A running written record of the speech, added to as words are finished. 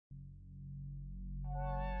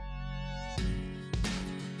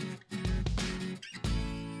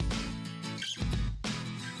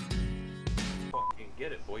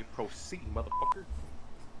get it, boy. Proceed, motherfucker.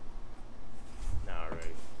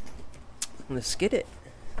 Alright. Let's get it.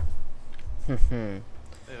 Wait.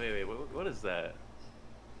 What is that?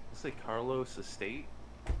 It's like Carlos Estate?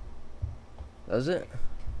 Does it?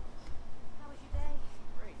 How was your day?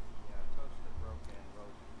 Great. Yeah, toaster broke and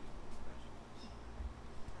Rose refused to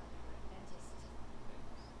Dentist.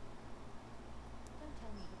 Don't tell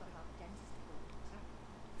me you forgot about the dentist appointment.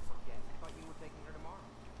 Forget. I thought you were taking her tomorrow.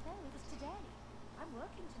 No, it was today. I'm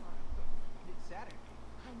working tomorrow. It's Saturday.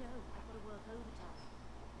 I know. I've got to work overtime.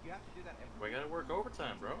 You have to do that every We gotta work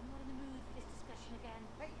overtime, bro. I'm not in the mood for this discussion again.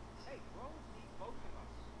 Hey, Rose needs both of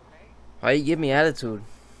us, okay? Why you give me attitude?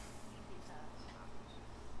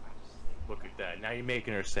 Look at that. Now you're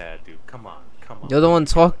making her sad, dude. Come on. You're the one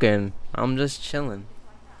talking. I'm just chilling.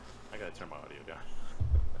 I gotta turn my audio down.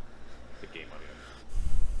 The game audio.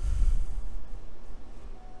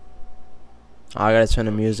 Oh, I gotta turn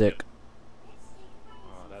the music.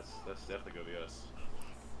 Oh, that's definitely gonna be us.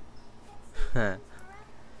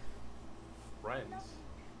 Friends.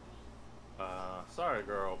 Sorry,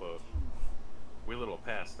 girl, but we're a little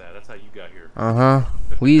past that. That's how you got here.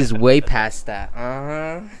 We's way past that.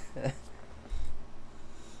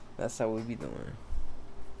 That's how we be doing.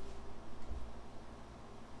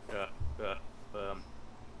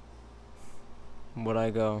 Where'd I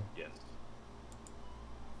go? Yes.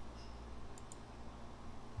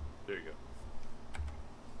 There you go.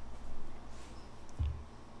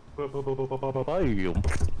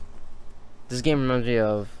 This game reminds me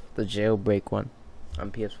of the Jailbreak one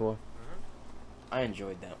on PS4. I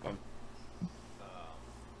enjoyed that one.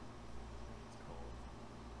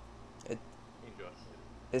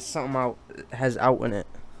 It's something out has out in it.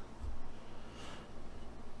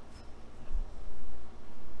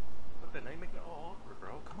 Look, now you make it all awkward,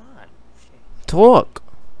 bro. Come on. Talk.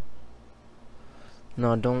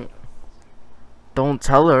 No, don't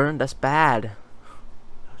tell her. That's bad. No,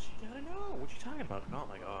 she gotta know. What you talking about? Not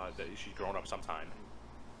like, oh, she's grown up sometime.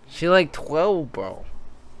 She like 12, bro.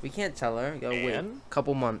 We can't tell her. You gotta wait a And?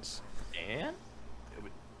 couple months. And?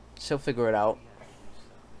 She'll figure it out.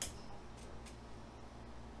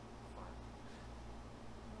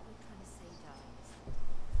 What we're trying to say, darling, is that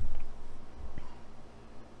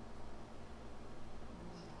Mum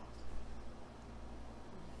and Dad,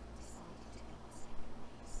 we've decided to go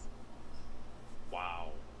our separate ways.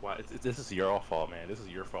 Wow. This is your fault, man. This is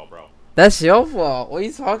your fault, bro. That's your fault. What are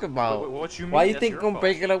you talking about? What you mean? Why you that's think your I'm fault?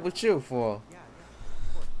 breaking up with you for?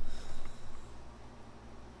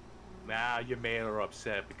 Nah, you made her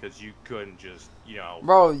upset because you couldn't just, you know.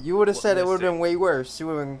 Bro, you would have said it would have listen. been way worse. You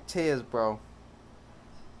would have been tears, bro.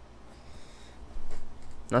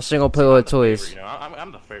 Now she gonna play with her I'm the favorite, toys. you know,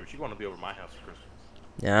 I'm the favorite. She want to be over my house for Christmas.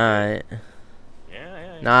 Yeah, alright.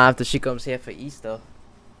 Yeah. Nah, after she comes here for Easter.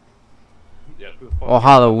 Yeah, Or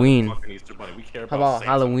Halloween. fucking Easter Bunny. We care How about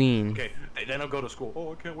Santa. Halloween? Okay, they don't go to school.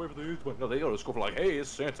 Oh, I can't wait for the Easter Bunny. No, they go to school for like, hey, it's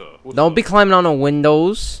Santa. What's Don't up? be climbing on the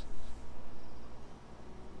windows.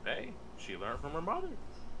 Hey, she learned from her mother.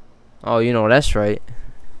 Oh, you know that's right.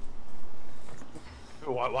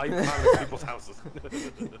 Why you climbing people's houses?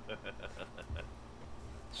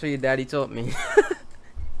 So your daddy taught me.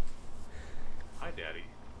 Hi, Daddy.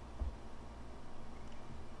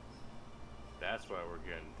 That's why we're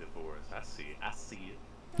getting divorced. I see it.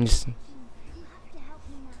 Just, You have to help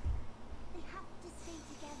me now. They have to stay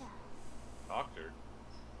together. Doctor.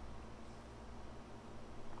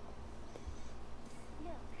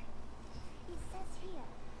 Look, it says here,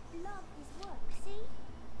 love is work, see?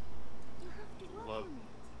 You have to work Love. on it.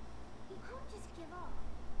 You can't just give up.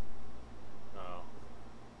 Oh.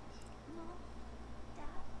 Mom,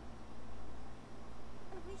 Dad,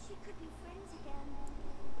 I wish you could be friends again.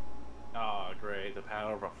 Oh, great. The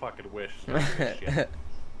power of a fucking wish. Shit.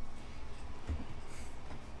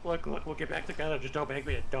 Look, we'll get back together. Just don't make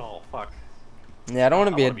me a doll. Fuck. yeah, I don't want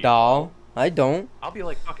to I be a wanna be a doll. I don't. I'll be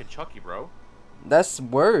like fucking Chucky, bro. That's Oh,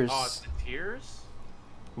 it's worse. the tears?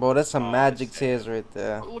 Bro, that's some Oh, magic that's tears right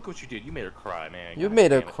there. Look what you did. You made her cry, man. You God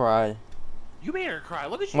made her damn it. cry. You made her cry.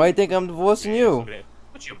 Look at you. Why you think I'm divorcing you? Look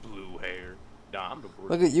at your blue hair. Nah, I'm divorced.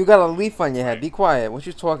 Look at you got a leaf on your head. Be quiet. What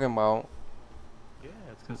you talking about? Yeah,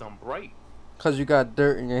 it's because I'm bright. Cause you got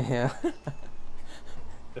dirt in your hair.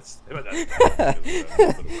 That's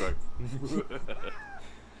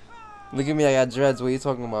Look at me, I got dreads. What are you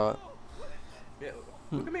talking about? Yeah,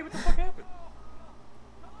 look at me. What the fuck happened?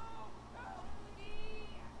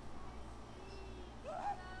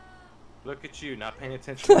 Look at you, not paying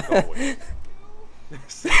attention to the hallway.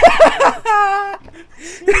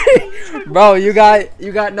 Bro, you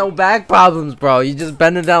got no back problems, bro. You just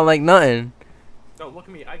bending down like nothing. No, look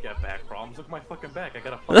at me. I got back problems. Look at my fucking back. I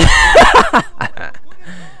got a fucking.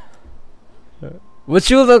 What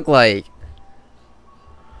you look like?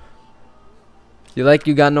 You like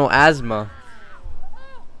you got no asthma.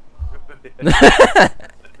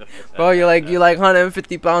 Bro, you like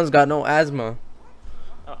 150 pounds, got no asthma.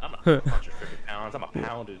 I'm not 150 pounds. I'm a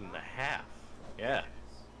pound and a half. Yeah.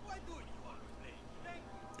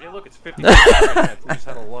 Hey, look, it's 50. Please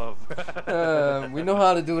out of love. We know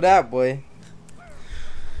how to do that, boy.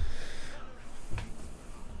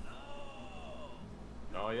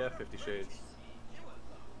 Oh yeah, 50 Shades.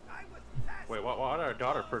 Wait, why did our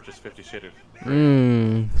daughter purchase 50 Shades?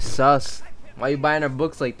 Sus. Why you buying her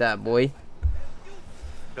books like that, boy?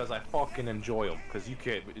 Because I fucking enjoy them. Because you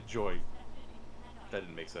can't enjoy. That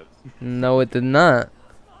didn't make sense. No, it did not.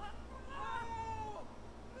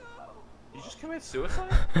 You just commit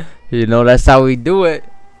suicide? You know that's how we do it.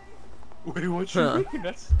 Wait, what you mean?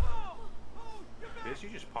 That's. Bitch, you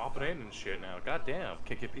just popping in and shit now. Goddamn,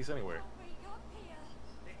 can't get peace anywhere.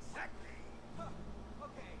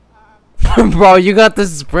 Bro, you got the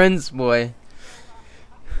sprints, boy.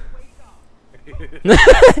 Yeah,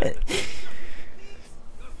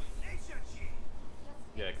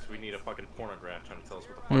 because we need a fucking pornograph trying to tell us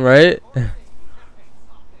what the fuck. Right?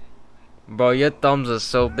 Bro, your thumbs are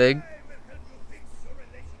so big.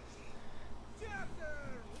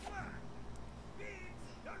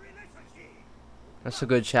 That's a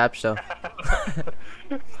good chap show.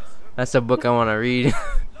 That's a book I want to read.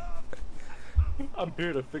 I'm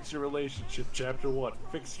here to fix your relationship. Chapter 1.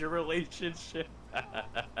 Fix your relationship.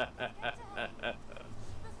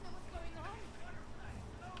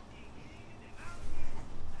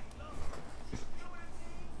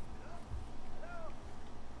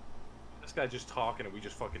 This guy just talking and we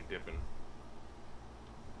just fucking dipping.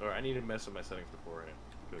 Or I need to mess with my settings beforehand.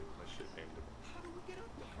 Because my shit ain't dipping. How do we get up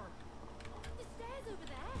there? The stairs over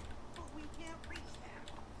there. But we can't reach them.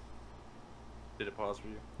 Did it pause for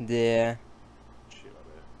you? Yeah. Shit, my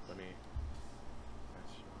bad. Let me.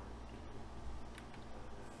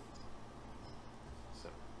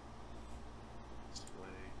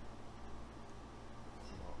 Display.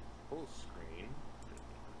 Full screen.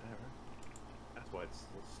 That's why it's a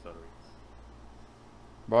little stuttery.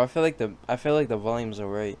 Bro, I feel like the volumes are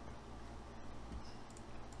right.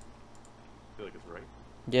 I feel like it's right.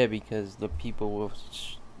 Yeah, because the people will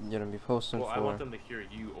gonna be posting Well, I for want them to hear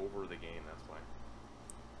you over the game. That's why.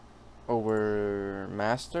 over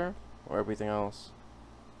master or everything else.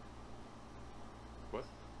 What?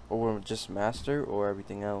 Over just master or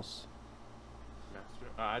everything else. Master?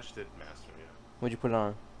 I just did master. Yeah. What'd you put it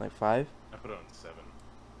on? Like 5? I put it on 7.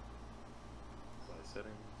 Apply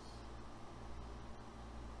settings.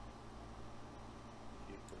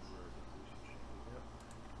 Keep the resolution changing. Yep.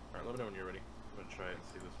 Alright, let me know when you're ready. I'm gonna try it and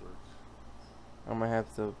see if this works. I might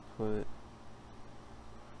have to put.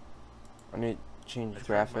 I need to change I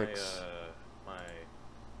turned graphics. My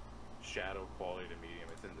shadow quality to medium.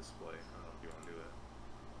 It's in display. I don't know if you want to do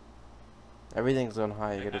that. Everything's on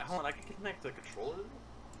high. You gotta. Hold on, I can connect the controller.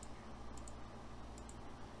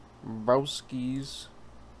 Broskies.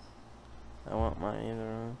 I want my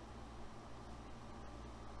either.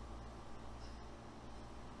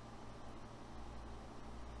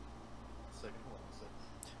 Second, hold on a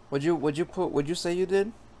second. What'd you say you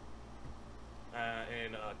did?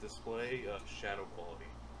 In display, shadow quality.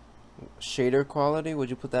 Shader quality? What'd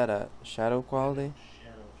you put that at? Shadow quality?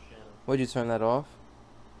 Shadow. What'd you turn that off?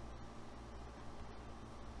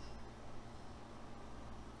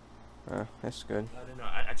 That's good. I don't know.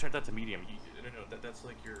 I turned that to medium. I don't know. That's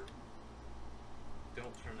like your.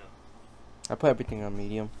 Don't turn that. I put everything on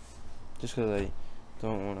medium. Just cause I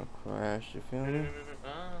don't want to crash, you feel me? You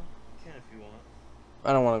can if you want.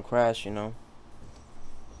 I don't want to crash, you know?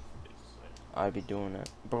 It's like- I'd be doing that.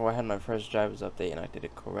 Bro, I had my first driver's update and I did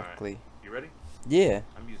it correctly. You ready? Yeah.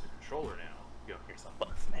 I'm using the controller now. Yo, here's some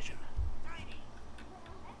bugs measure.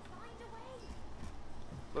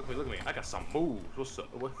 Look at me. I got some moves. What's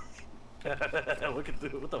up? What? Look at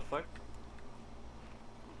this. What the fuck?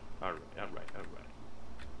 Alright.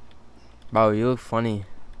 Bro, you look funny.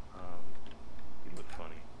 You look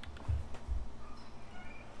funny.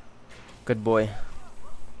 Good boy.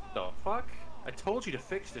 The fuck? I told you to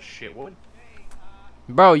fix this shit. What?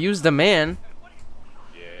 Bro, use the man.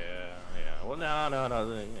 Yeah. Well,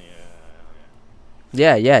 no.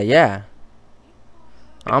 Yeah.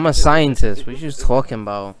 I'm a scientist. What you just talking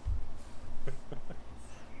about?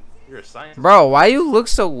 You're a scientist. Bro, why you look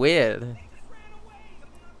so weird?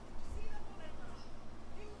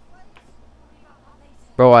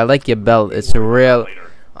 Bro, I like your belt. It's real.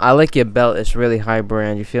 Later. I like your belt. It's really high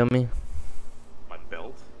brand. You feel me? My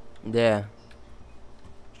belt? Yeah.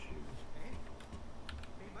 Hey,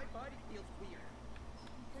 my body feels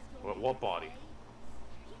weird. What body?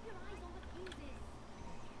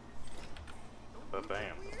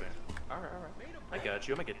 got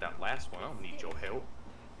you. I'm gonna get that last one. I don't need your help.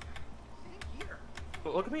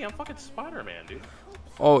 But look at me. I'm fucking Spider-Man, dude.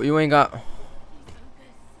 Oh, you ain't got.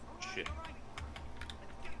 Shit.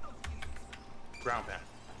 Ground pound.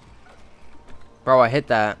 Bro, I hit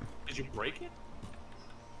that. Did you break it?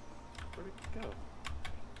 Where'd it go?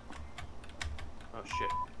 Oh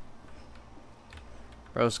shit.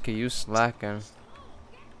 Broski, you slacking.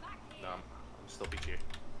 No, I'm still PG.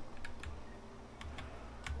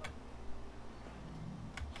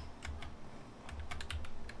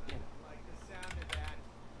 Like the sound of that.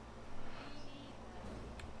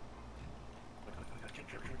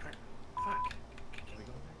 Fuck. Can we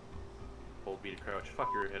go? Hold B to crouch. Fuck,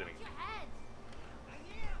 you're ahead of me.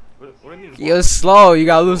 What do you mean? You're slow. You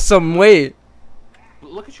gotta lose some weight.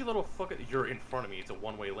 Look at you, little fucking. You're in front of me. It's a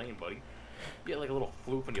one-way lane, buddy. You get like a little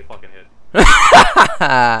floof in your fucking head.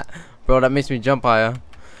 Bro, that makes me jump higher.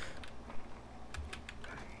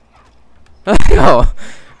 Yo.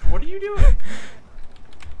 What are you doing?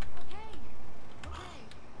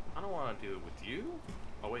 I don't want to do it with you.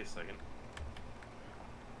 Oh, wait a second.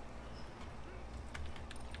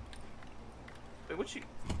 Wait, what you?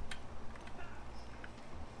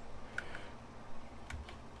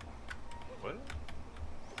 What?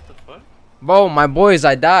 What the fuck? Bro, my boys,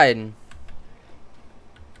 I died.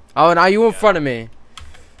 Oh, now you in front of me.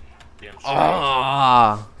 Damn shit.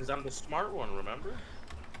 Ah. Because I'm the smart one, remember?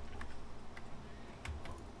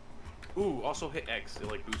 Ooh, also hit X. It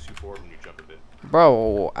like boosts you forward when you jump a bit.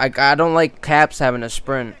 Bro, I don't like Caps having a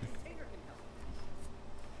sprint.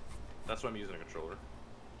 That's why I'm using a controller.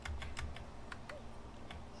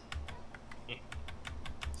 This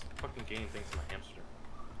fucking game thinks I'm a hamster.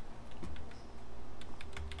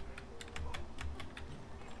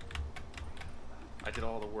 I did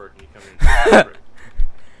all the work and you come in and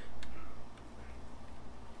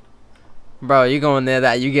Bro, you go in there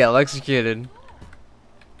that you get electrocuted.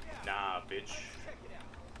 Nah, bitch.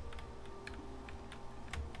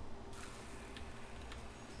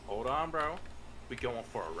 Hold on, bro. We going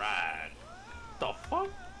for a ride. The fuck?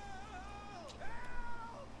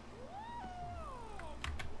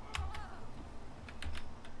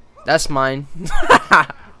 That's mine. Damn,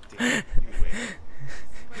 you win.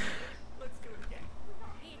 Let's do it again.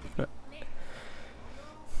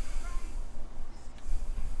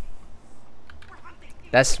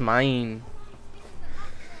 That's mine.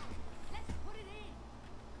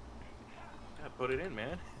 Yeah, put it in,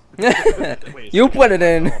 man. Wait, You put it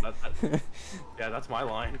in. Oh, yeah, that's my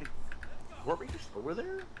line. Weren't we just over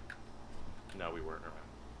there? No, we weren't.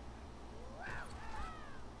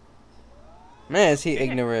 Man, is he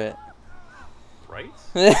ignorant? Right?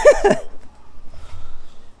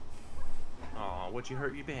 Aw, would you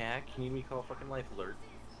hurt your back? You need me to call fucking life alert.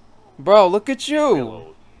 Bro, look at you.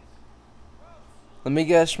 Hello. Let me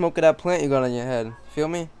get a smoke of that plant you got on your head. Feel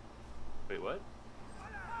me? Wait, what?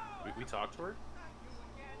 We talked to her?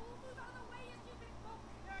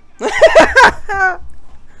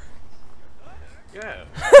 Yeah.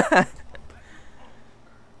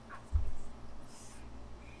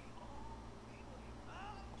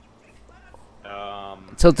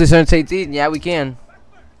 Tilt this and take these. Yeah, we can.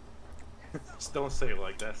 Just don't say it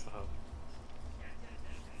like that, stop.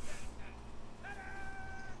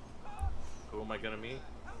 Who am I gonna meet?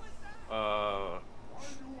 I'm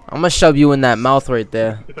gonna shove you in that mouth right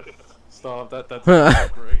there. Stop, that's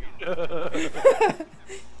not great.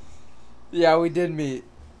 Yeah, we did meet.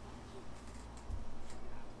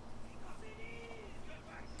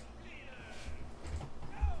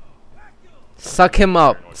 Suck him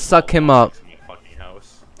up. Suck him up.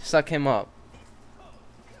 Suck him up.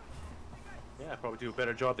 Yeah, I probably do a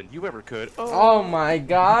better job than you ever could. Oh my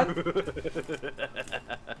god.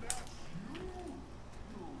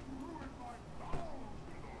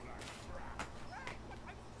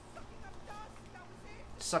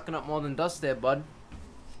 Sucking up more than dust there, bud.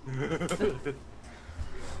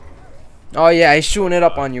 Oh yeah, he's shooting it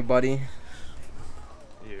up on you, buddy.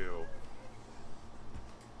 Ew.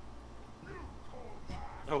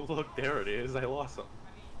 Oh look, there it is. I lost him.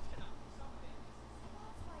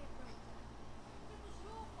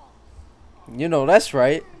 You know that's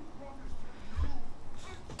right.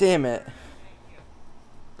 Damn it.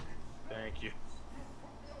 Thank you.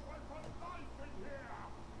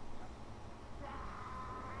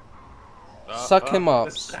 Suck him up.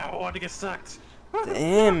 I want to get sucked.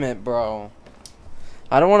 Damn it, bro.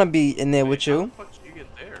 I don't want to be in there with How you. the fuck did you get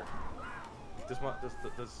there? Does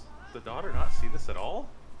the daughter not see this at all?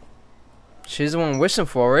 She's the one wishing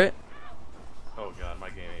for it. Oh god, my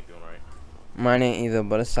game ain't doing right. Mine ain't either,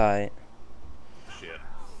 but it's alright. Shit.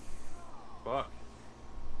 Fuck.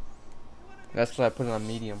 That's why I put it on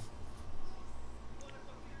medium.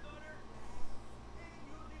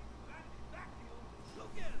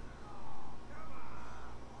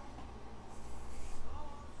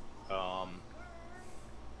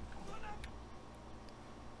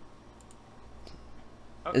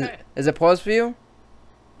 Okay. Is it pause for you?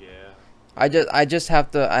 Yeah. I just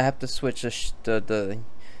have to switch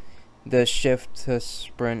the shift to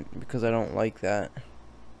sprint because I don't like that.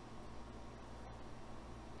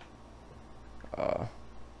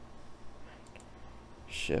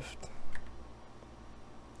 Shift.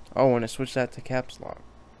 Oh, when I switch that to caps lock.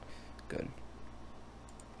 Good.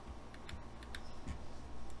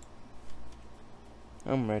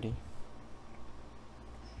 I'm ready.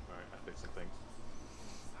 Alright, I fixed some things.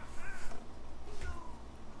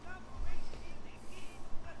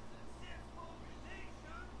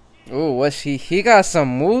 Ooh, what's he got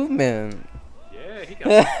some movement. Yeah, he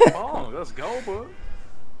got some bong. Let's go, bro.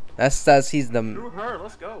 That's he's the. Through her,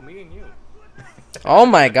 let's go. Me and you. Oh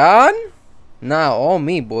my god. Nah, all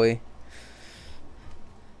me, boy.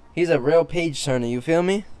 He's a real page turner, you feel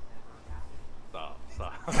me? Stop.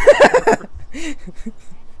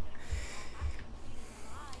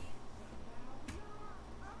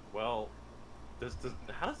 Well,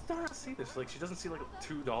 how does Dara see this? Like, she doesn't see like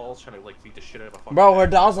two dolls trying to like beat the shit out of a fucking. Bro, her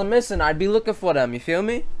dolls are missing. I'd be looking for them, you feel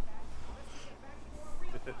me?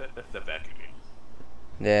 The vacuum.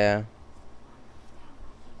 Yeah.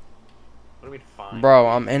 What do you mean fine? Bro,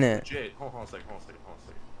 I'm in it. Legit. Hold on a second.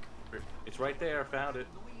 It's right there. I found it.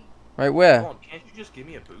 Right where? Hold on, can't you just give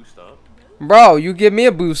me a boost up? Bro, you give me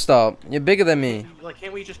a boost up. You're bigger than me. Like,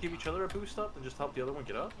 can't we just give each other a boost up and just help the other one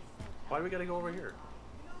get up? Why do we gotta go over here?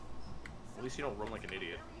 At least you don't run like an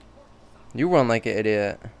idiot. You run like an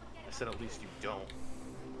idiot. I said at least you don't.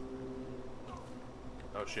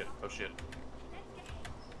 Oh shit. Oh shit.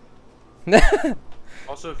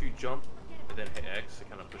 Also, if you jump and then hit X, it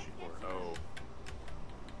kind of pushes you forward. Oh.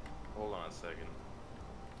 Hold on a second.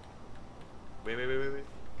 Wait.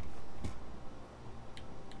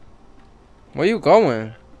 Where you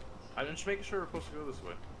going? I'm just making sure we're supposed to go this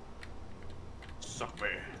way. Suck me.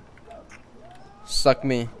 Suck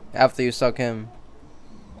me after you suck him.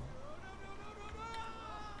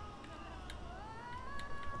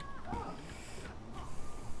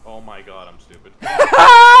 Oh my god, I'm stupid.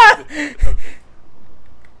 Okay.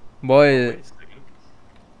 Boy. Wait a second.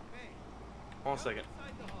 Hold on a second.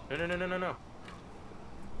 No.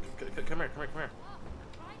 Come here.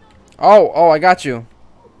 Oh, I got you.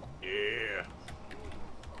 Yeah.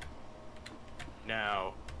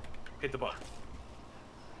 Now, hit the button.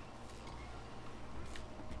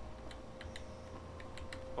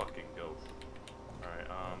 Fucking go. Alright,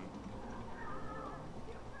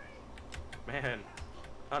 man,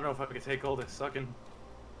 I don't know if I could take all this sucking.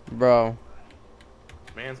 Bro.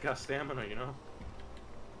 Man's got stamina, you know?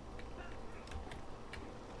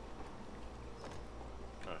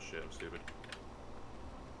 Oh shit, I'm stupid.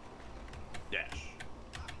 Dash.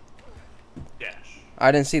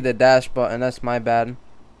 I didn't see the dash button. That's my bad.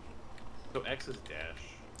 So X is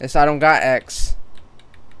dash. Yes, I don't got X.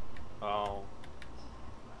 Oh.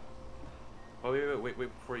 Oh, wait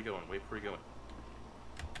before you go in.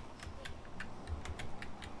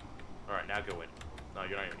 Alright, now go in. No,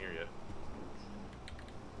 you're not even here yet.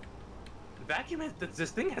 The vacuum has, this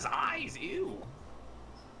thing has eyes, ew.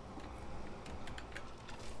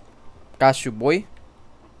 Got you, boy.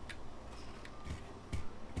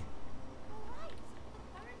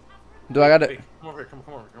 Do I gotta... Wait, come over here.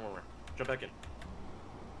 Jump back in.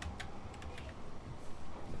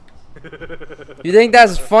 You think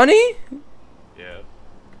that's funny? Yeah.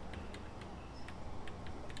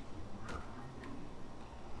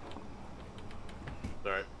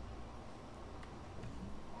 Alright.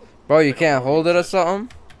 Bro, you can't hold it or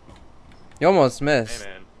something? You almost missed.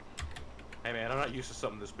 Hey man, I'm not used to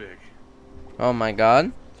something this big. Oh my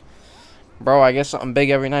god. Bro, I get something big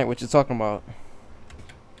every night. What you talking about?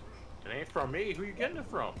 It ain't from me. Who you getting it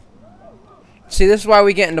from? See, this is why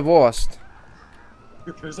we getting divorced.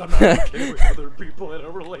 Because I'm not okay with other people in a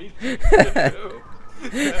relationship. That's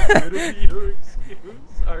gonna be your excuse.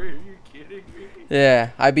 Are you kidding me? Yeah,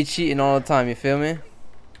 I be cheating all the time. You feel me?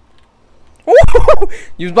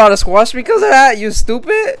 You was about to squash me because of that? You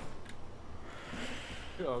stupid?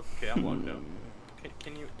 Okay, I'm locked up.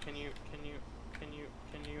 Can you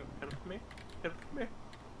help me?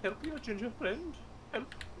 Help your ginger friend?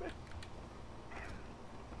 Help me.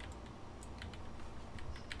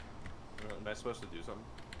 Am I supposed to do something?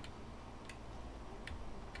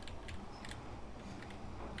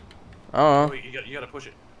 I don't know. Wait, you gotta push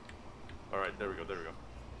it. Alright, there we go.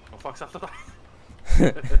 Oh fuck, stop.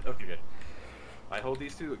 Okay, good. I hold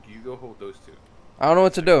these two, you go hold those two. I don't know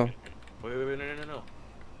what to do. Wait, no.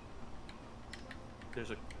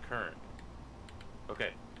 There's a current. Okay,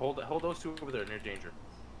 hold those two over there near danger.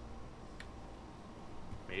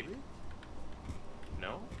 Maybe?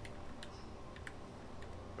 No?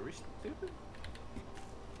 Are we stupid?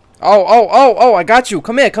 Oh, I got you.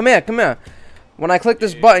 Come here, come here, come here. When I click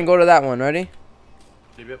this Yeah. button, go to that one. Ready?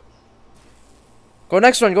 Yep. Go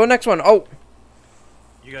next one, go next one. Oh,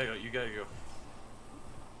 You gotta go. You gotta go.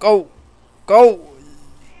 go. Go.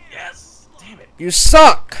 Yes. Damn it. You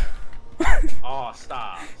suck. Oh,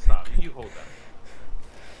 stop. Stop. You hold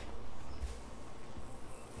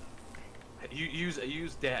that. You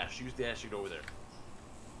use dash. Use dash to get over there.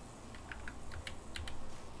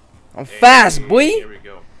 I'm fast, Hey, boy. There we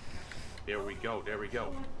go. There we go. There we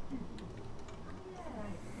go.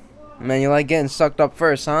 Man, you like getting sucked up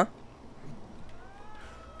first, huh?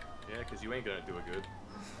 Yeah, because you ain't gonna do it good.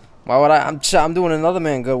 Why would I? I'm doing another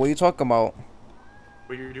man good. What are you talking about?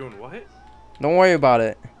 But you're doing what? Don't worry about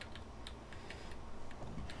it.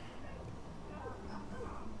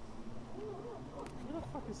 Where the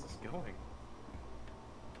fuck is this going?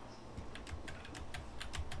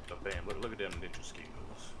 Oh, bam. Look at them ninja skills.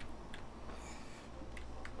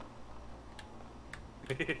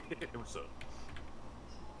 What's up?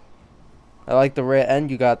 I like the rare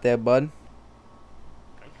end you got there, bud.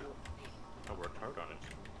 Thank you. I worked hard on it.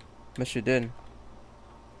 Yes, you did.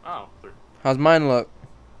 Oh, they're How's mine look?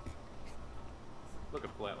 looking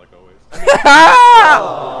flat like always.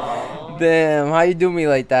 Damn, how you do me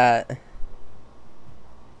like that?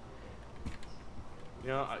 You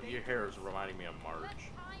know, your hair is reminding me of Marge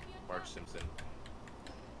Simpson.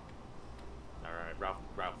 Alright, Ralph.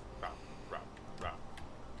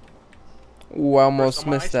 Ooh, I almost On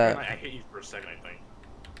my missed screen, that. I hate you for a second, I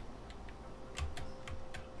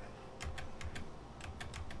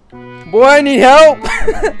think. Boy, I need help!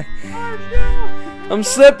 I'm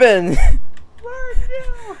slipping!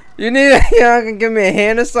 You need can give me a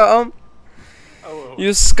hand or something? Oh, You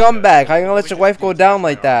scumbag, how you gonna let your wife go down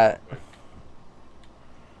like that?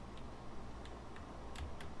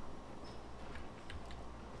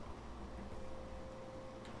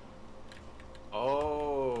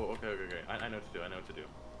 Oh, okay. I know what to do. I know what to do.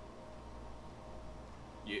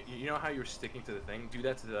 You know how you're sticking to the thing? Do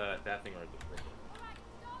that to that thing right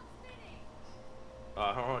there.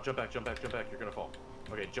 Hold on, jump back. You're gonna fall.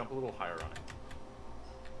 Okay, jump a little higher on it.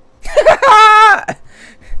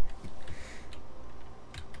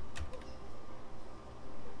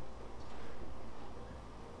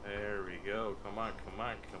 There we go. Come on.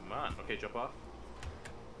 Okay, jump off.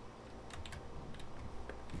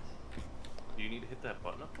 Do you need to hit that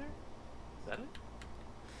button up there? Is that it?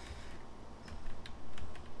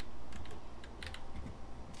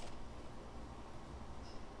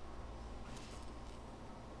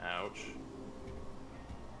 Ouch.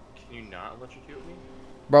 Can you not electrocute me?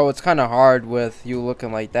 Bro, it's kind of hard with you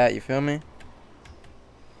looking like that, you feel me?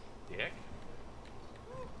 Dick?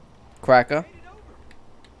 Cracker.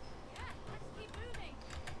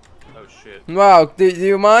 Oh shit. Wow, do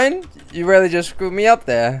you mind? You really just screwed me up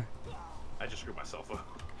there. I just screwed myself up.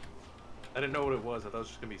 I didn't know what it was. I thought it was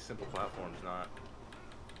just gonna be simple platforms, not.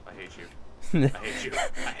 I hate you. I hate you.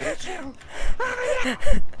 I hate you.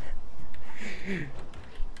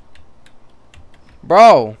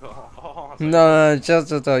 Bro. Oh, No,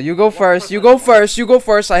 just you go first. You go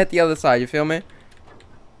first. I hit the other side. You feel me?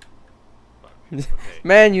 Okay.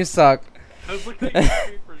 Man, you suck. I was looking at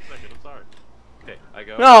you for a second. I'm sorry. Okay, I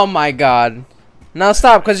go. Oh my god. Now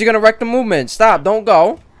stop, cause you're gonna wreck the movement. Stop. Don't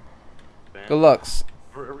go. Bam. Good looks.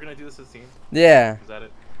 We're gonna do this as a team. Yeah, Is that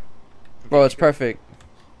it? bro, it's You go. perfect.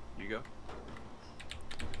 You go.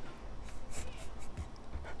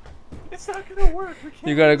 It's not gonna work. We can't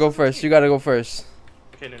You gotta do go this as a first. team. You gotta go first.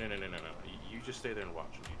 Okay, no. You just stay there and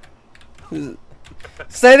watch me.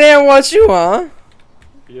 Stay there and watch you, huh?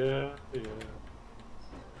 Yeah.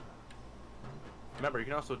 Remember, you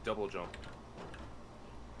can also double jump.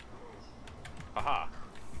 Aha.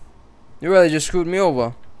 You really just screwed me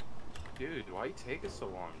over. Dude, why you take it so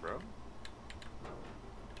long, bro?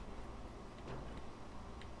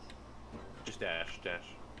 Just dash.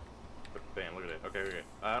 Bam, look at it. Okay.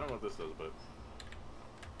 I don't know what this does, but...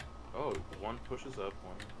 Oh, one pushes up,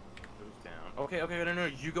 one goes down. Okay, no,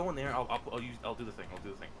 you go in there. I'll do the thing.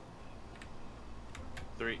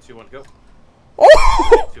 3, 2, 1, go.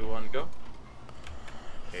 Oh! 2, 1, go.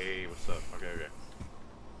 Hey, what's up? Okay.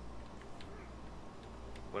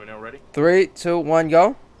 Let me know, ready? 3, 2, 1,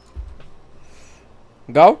 go.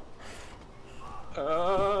 Go.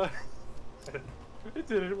 It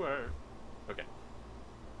didn't work. Okay.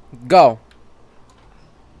 Go.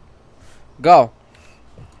 Go.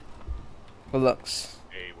 Good looks.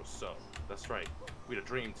 Hey, what's up? That's right. We the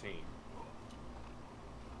dream team.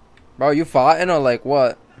 Bro, you fighting or like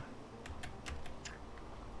what?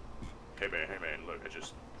 Hey man, look, I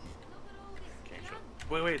just can't show.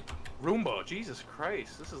 Wait, Roomba, Jesus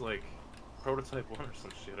Christ, this is like Prototype 1 or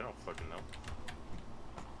some shit. I don't fucking know.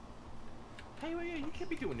 Hey, wait, yeah, you can't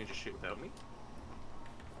be doing ninja shit without me.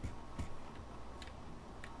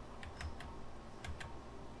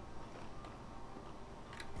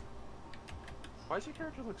 Why does your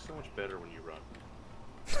character look so much better when you run?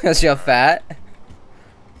 Because you're fat.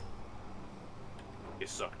 It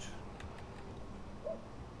sucked.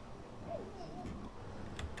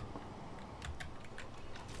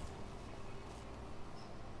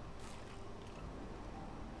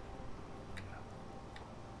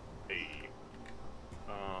 Hey.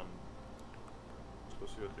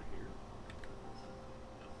 Supposed to go through here.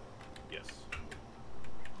 Yes.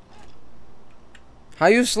 How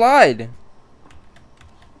you slide?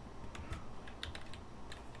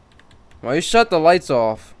 Why you shut the lights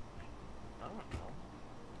off? I don't know.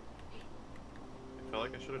 I felt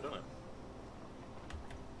like I should have done it.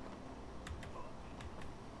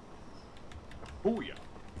 Booyah!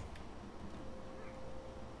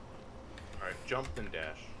 Alright, jump then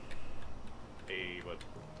dash. Hey, but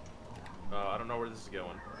I don't know where this is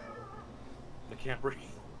going. I can't breathe.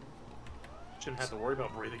 Shouldn't have to worry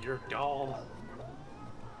about breathing. You're a doll.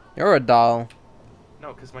 You're a doll.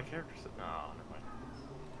 No, because my character said, no, never mind.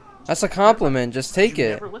 That's a compliment. Just take You it.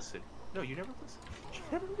 never listen. No, you never listen. You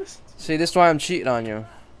never listen. See, this is why I'm cheating on you.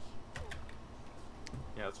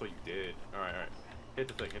 Yeah, that's what you did. Alright, alright. Hit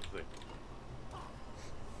the thing, hit the thing.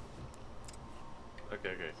 Okay,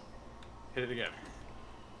 okay. Hit it again.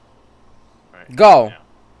 Alright. Go. Now.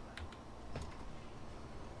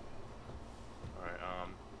 Alright,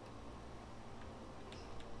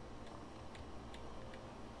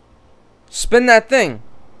 Spin that thing.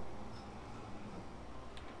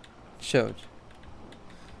 Shows.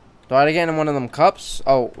 Do I get in one of them cups?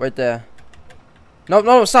 Oh, right there. No,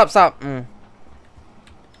 no, stop, stop.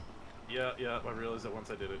 yeah, I realized that once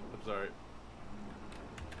I did it. I'm sorry.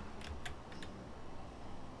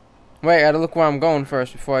 Wait, I gotta look where I'm going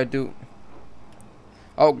first before I do.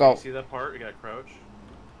 Oh, go. You see that part? You gotta crouch.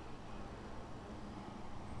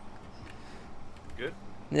 Good?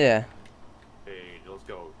 Yeah. Hey, let's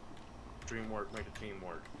go. Dream work, make the team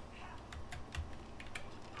work.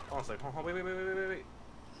 Oh, it's like, wait.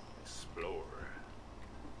 Explore.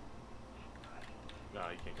 Nah,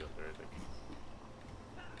 you can't get up there, I think.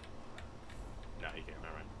 Nah, you can't,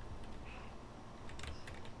 never mind.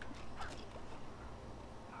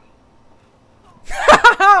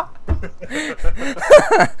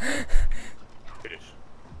 Finish.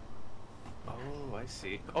 Oh, I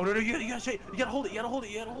see. Oh, no, you gotta shake. You gotta hold it, you gotta hold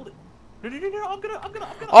it. No, I'm gonna.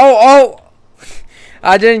 Oh!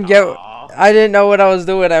 I didn't get. Aw. I didn't know what I was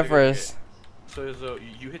doing at Okay, first. So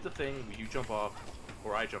you hit the thing, you jump off,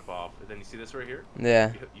 or I jump off, and then you see this right here?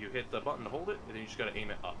 Yeah. You hit the button to hold it, and then you just gotta aim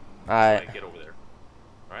it up. Alright. So get over there.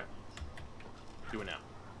 Alright? Do it now.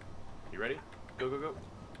 You ready? Go.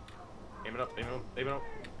 Aim it up. Up.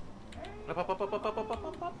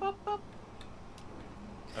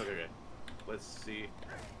 Okay. Let's see.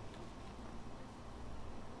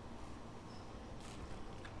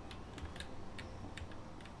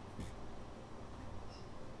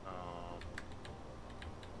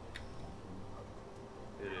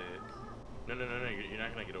 No, you're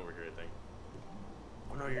not gonna get over here, I think.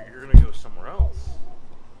 Oh no, you're gonna go somewhere else.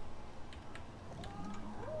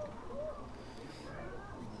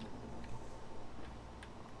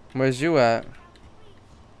 Where's you at?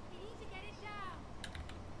 We need to get it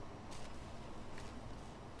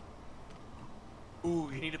down. Ooh,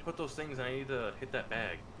 you need to put those things, and I need to hit that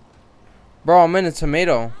bag. Bro, I'm in a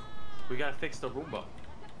tomato. We gotta fix the Roomba.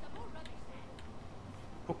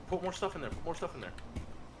 Put more stuff in there.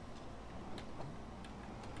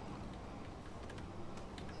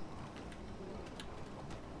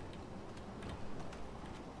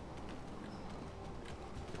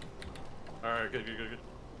 Alright, good.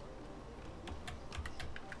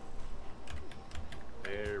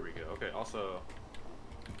 There we go. Okay, also...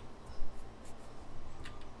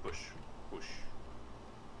 Push.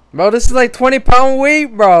 Bro, this is like 20-pound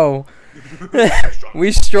weight, bro.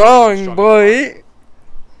 We strong, boy.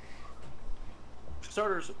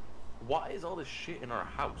 Starters, why is all this shit in our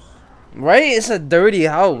house? Right? It's a dirty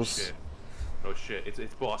house. No shit.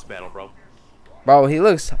 It's boss battle, bro. Bro, he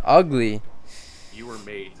looks ugly. You were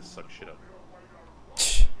made to suck shit up.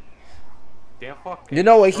 Damn fuck. You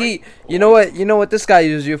know what you know what this guy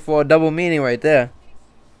used you for? Double meaning right there.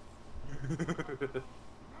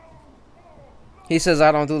 He says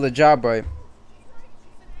I don't do the job right.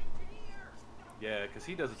 Yeah, because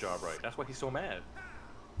he does the job right. That's why he's so mad.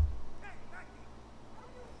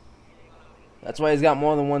 That's why he's got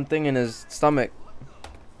more than one thing in his stomach.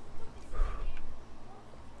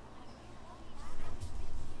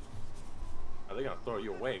 they're gonna throw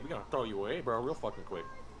you away. We're gonna throw you away, bro, real fucking quick.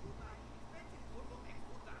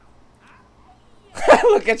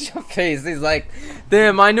 Look at your face. He's like,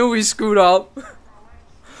 damn, I knew we screwed up.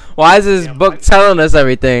 Why is this book telling us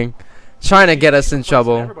everything? Trying to get us in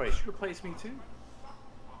trouble. Everybody should replace me too.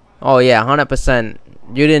 Oh yeah, 100%.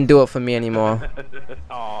 You didn't do it for me anymore.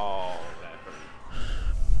 Oh,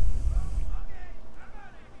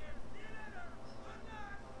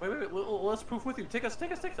 that hurt. Wait, let's proof with you. Take us.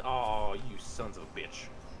 Oh, you sons of a bitch.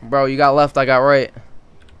 Bro, you got left, I got right.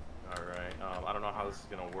 Alright, I don't know how this is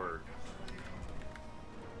gonna work.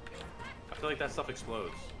 I feel like that stuff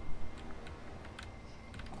explodes.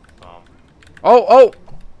 Oh!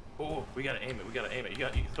 Oh, we gotta aim it. You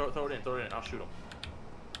can throw it in. I'll shoot him.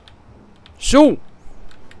 Shoot!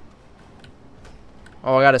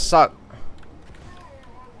 Oh, I gotta suck.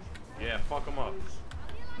 Yeah, fuck him up.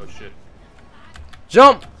 Oh shit.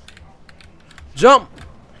 Jump! Jump!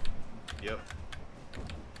 Yep.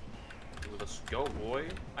 Let's go, boy.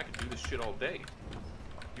 I can do this shit all day.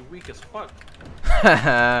 You weak as fuck.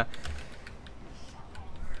 I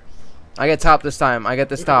get top this time. I get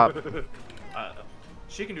this top.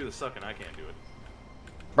 She can do the sucking. I can't do it.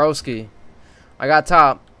 Broski. I got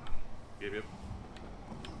top. Yep.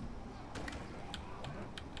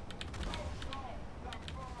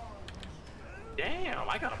 Damn,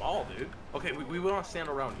 I got them all, dude. Okay, we want to stand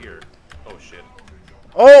around here. Oh shit.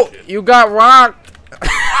 Oh, Shit. you got rocked.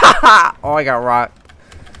 Oh, I got rocked.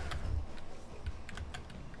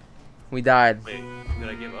 We died. Wait, did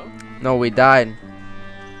I give up? No, we died.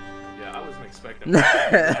 Yeah, I wasn't expecting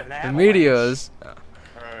that. The meteors.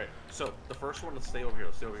 Alright, so the first one, let's stay over here.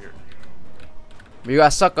 You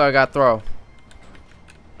got suck or I got throw?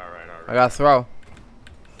 Alright. I got throw.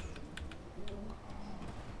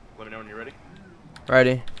 Let me know when you're ready.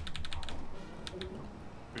 Ready.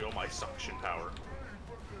 Feel my suction power.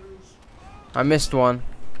 I missed one.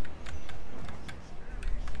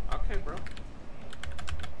 Okay, bro.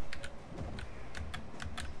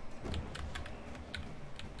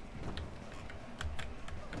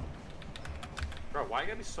 Bro, why you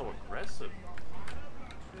gotta be so aggressive?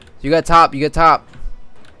 You got top. You get top.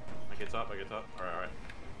 I get top. Alright.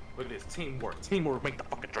 Look at this. Teamwork. Teamwork make the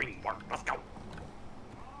fucking dream work. Let's go.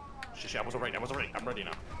 Shit, I wasn't ready. I'm ready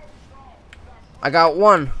now. I got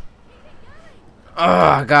one. Oh,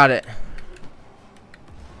 I got it.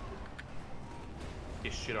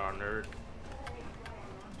 Get shit on, nerd.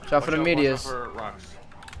 Shot for the meteors. Watch out for rocks.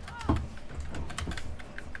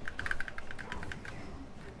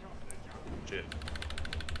 Shit.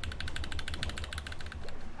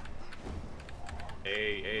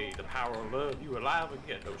 Hey, the power of love. You alive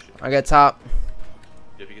again? Oh shit. I get top.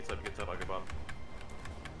 If he gets up, I get bottom.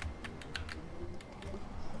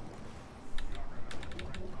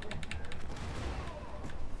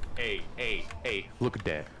 Hey, look at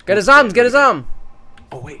that. Get his arms. Get his arm.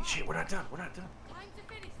 Oh wait, shit, we're not done. Time to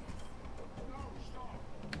finish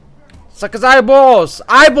this. Suck his eyeballs.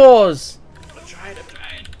 Eyeballs. I'm trying.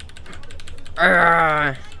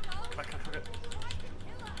 Arrgh. Fuck.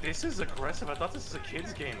 This is aggressive. I thought this was a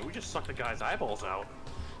kid's game. We just sucked the guy's eyeballs out.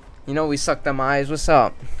 You know we suck them eyes. What's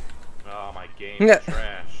up? Oh, my game Yeah. is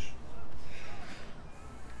trash.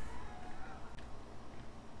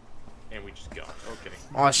 And we just got it. Okay.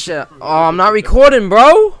 Oh shit. Oh, I'm not recording,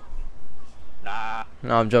 bro. Nah.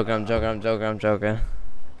 No, I'm joking. I'm joking. I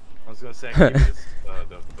was gonna say I can give you this,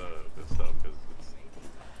 the stuff because it's.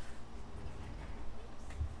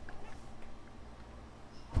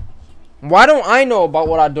 Why don't I know about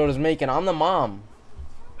what our daughter's making? I'm the mom.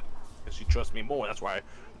 Cause she trusts me more. That's why.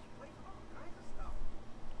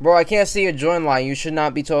 Bro, I can't see your join line. You should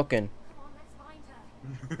not be talking. Come on,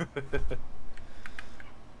 let's find her.